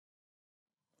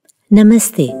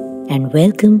Namaste and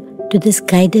welcome to this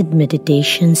guided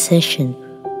meditation session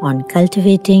on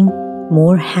cultivating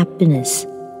more happiness.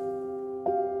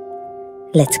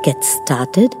 Let's get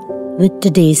started with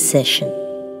today's session.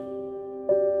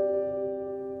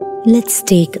 Let's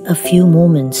take a few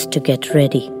moments to get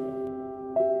ready.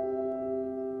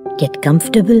 Get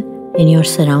comfortable in your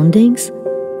surroundings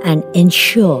and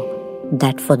ensure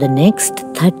that for the next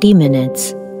 30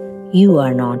 minutes you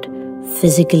are not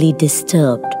physically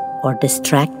disturbed or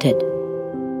distracted.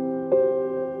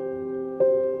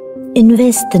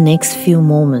 Invest the next few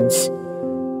moments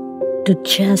to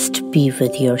just be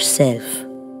with yourself.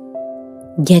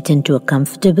 Get into a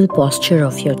comfortable posture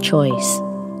of your choice.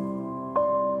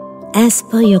 As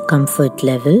per your comfort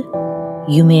level,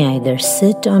 you may either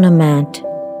sit on a mat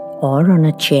or on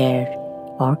a chair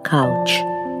or couch.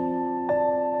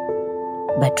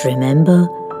 But remember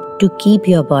to keep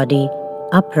your body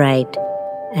upright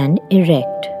and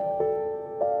erect.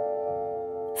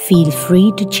 Feel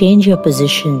free to change your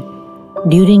position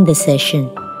during the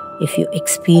session if you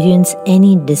experience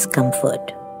any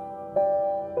discomfort.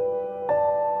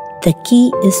 The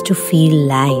key is to feel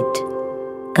light,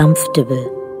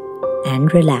 comfortable,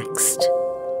 and relaxed.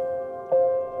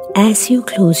 As you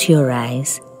close your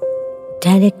eyes,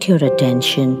 direct your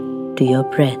attention to your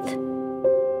breath.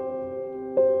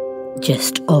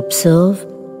 Just observe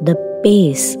the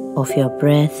pace of your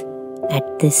breath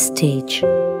at this stage.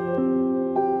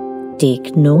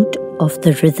 Take note of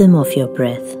the rhythm of your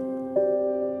breath.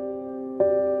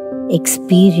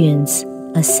 Experience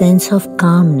a sense of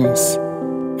calmness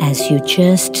as you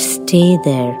just stay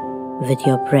there with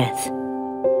your breath.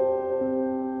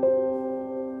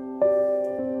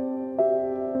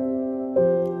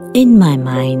 In my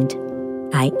mind,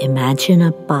 I imagine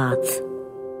a path.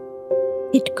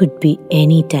 It could be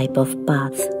any type of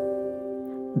path,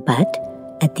 but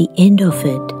at the end of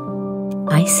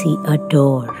it, I see a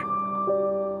door.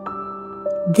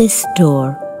 This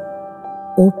door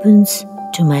opens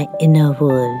to my inner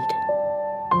world.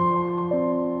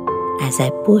 As I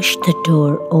push the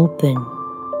door open,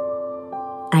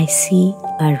 I see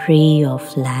a ray of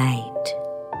light.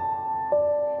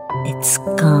 It's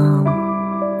calm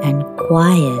and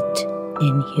quiet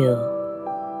in here.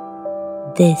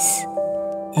 This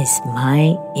is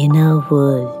my inner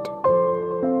world.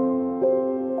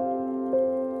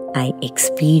 I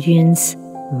experience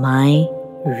my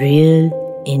real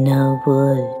inner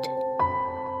world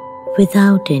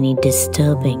without any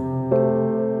disturbing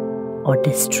or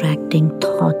distracting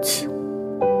thoughts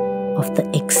of the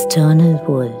external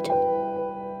world.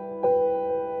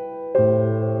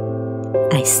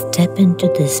 I step into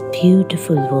this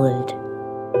beautiful world.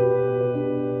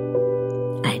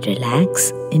 I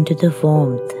relax into the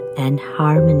warmth and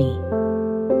harmony.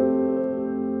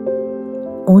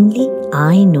 Only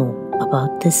I know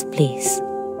about this place.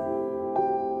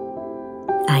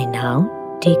 I now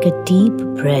take a deep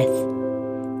breath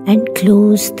and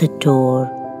close the door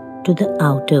to the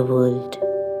outer world.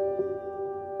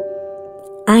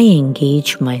 I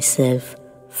engage myself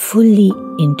fully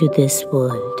into this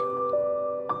world.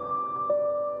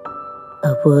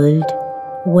 A world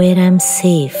where I'm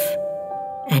safe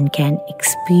and can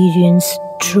experience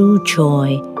true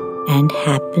joy and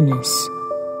happiness.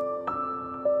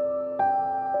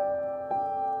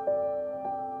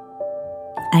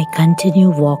 I continue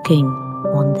walking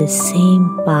on the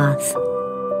same path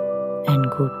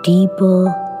and go deeper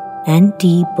and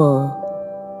deeper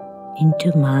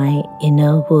into my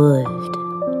inner world.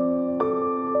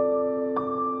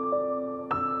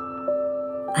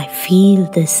 I feel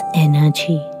this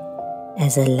energy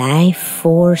as a life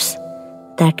force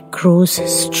that grows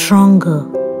stronger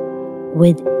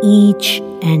with each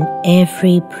and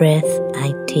every breath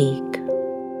I take.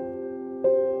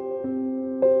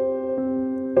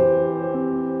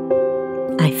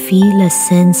 I feel a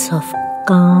sense of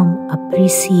calm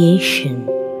appreciation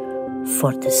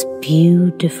for this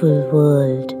beautiful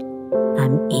world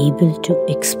I'm able to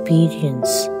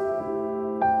experience.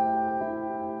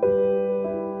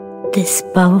 This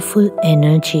powerful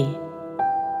energy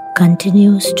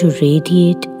continues to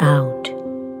radiate out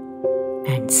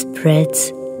and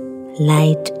spreads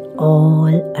light all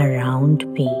around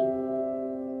me.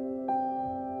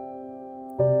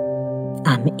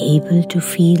 I'm able to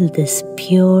feel this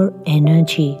pure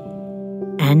energy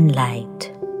and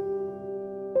light.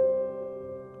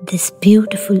 This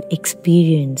beautiful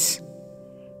experience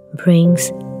brings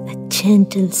a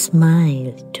gentle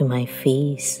smile to my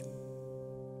face.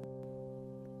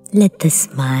 Let the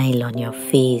smile on your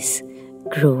face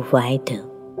grow wider.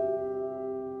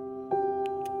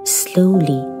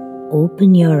 Slowly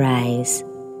open your eyes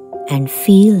and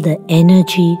feel the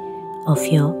energy of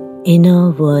your inner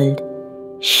world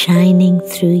shining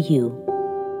through you.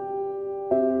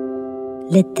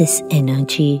 Let this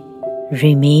energy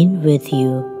remain with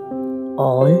you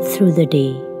all through the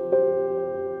day.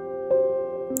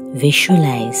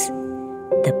 Visualize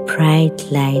the bright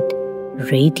light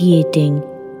radiating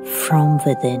from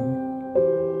within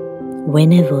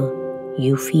whenever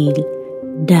you feel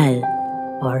dull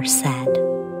or sad.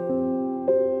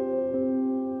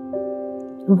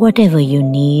 Whatever you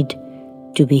need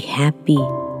to be happy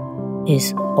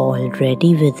is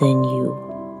already within you.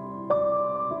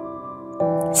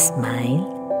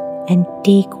 Smile and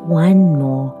take one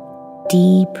more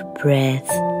deep breath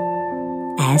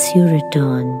as you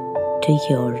return to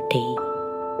your day.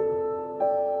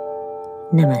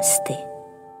 Namaste.